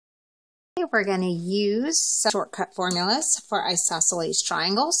We're going to use some shortcut formulas for isosceles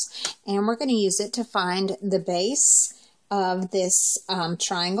triangles, and we're going to use it to find the base of this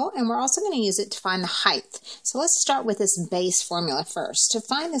triangle, and we're also going to use it to find the height. So let's start with this base formula first. To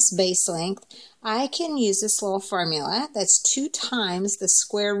find this base length, I can use this little formula that's 2 times the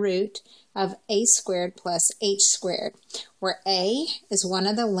square root of a squared plus h squared, where a is one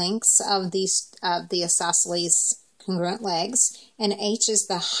of the lengths of the isosceles congruent legs, and h is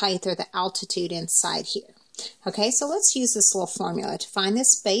the height or the altitude inside here. Okay, so let's use this little formula. To find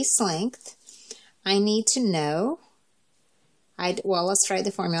this base length, I need to know, well, let's write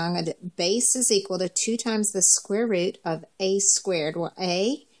the formula. I'm going to, base is equal to 2 times the square root of a squared. Well,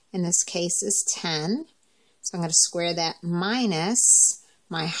 a in this case is 10, so I'm going to square that minus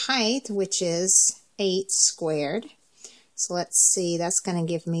my height, which is 8 squared. So let's see, that's going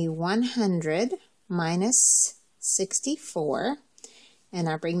to give me 100 minus 64, and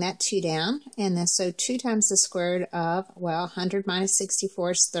I bring that 2 down, and then so 2 times the square root of, well, 100 minus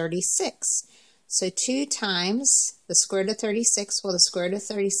 64 is 36. So 2 times the square root of 36, well, the square root of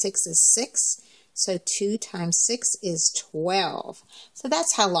 36 is 6, so 2 times 6 is 12. So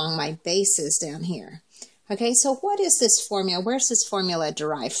that's how long my base is down here. Okay, so what is this formula? Where's this formula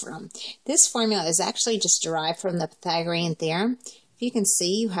derived from? This formula is actually just derived from the Pythagorean theorem. If you can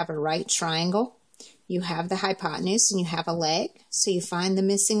see, you have a right triangle, you have the hypotenuse, and you have a leg. So you find the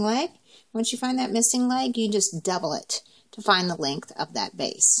missing leg. Once you find that missing leg, you just double it to find the length of that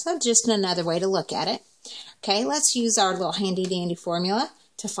base. So just another way to look at it. Okay, let's use our little handy dandy formula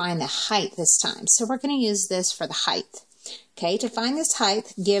to find the height this time. So we're going to use this for the height. Okay, to find this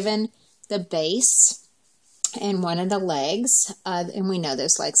height, given the base and one of the legs, and we know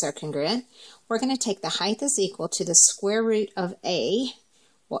those legs are congruent, we're going to take the height is equal to the square root of a.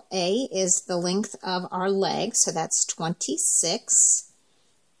 Well, a is the length of our leg, so that's 26,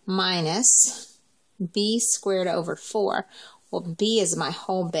 minus b squared over 4. Well, b is my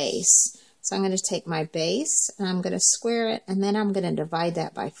whole base. So I'm going to take my base, and I'm going to square it, and then I'm going to divide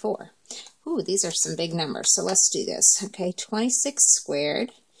that by 4. Ooh, these are some big numbers, so let's do this. Okay, 26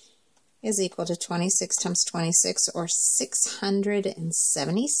 squared is equal to 26 times 26, or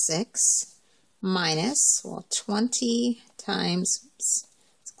 676, minus, well, 20 times, let's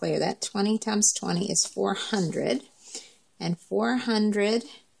clear that, 20 times 20 is 400, and 400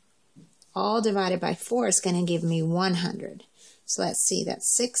 all divided by 4 is going to give me 100. So let's see,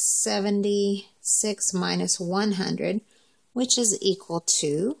 that's 676 minus 100, which is equal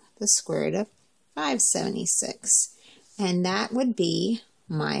to the square root of 576. And that would be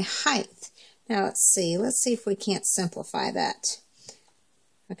my height. Now let's see if we can't simplify that.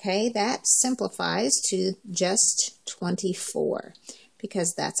 Okay, that simplifies to just 24,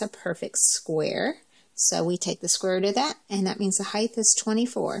 because that's a perfect square. So we take the square root of that, and that means the height is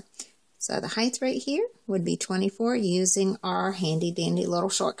 24. So the height right here would be 24 using our handy dandy little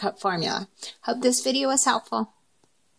shortcut formula. Hope this video was helpful.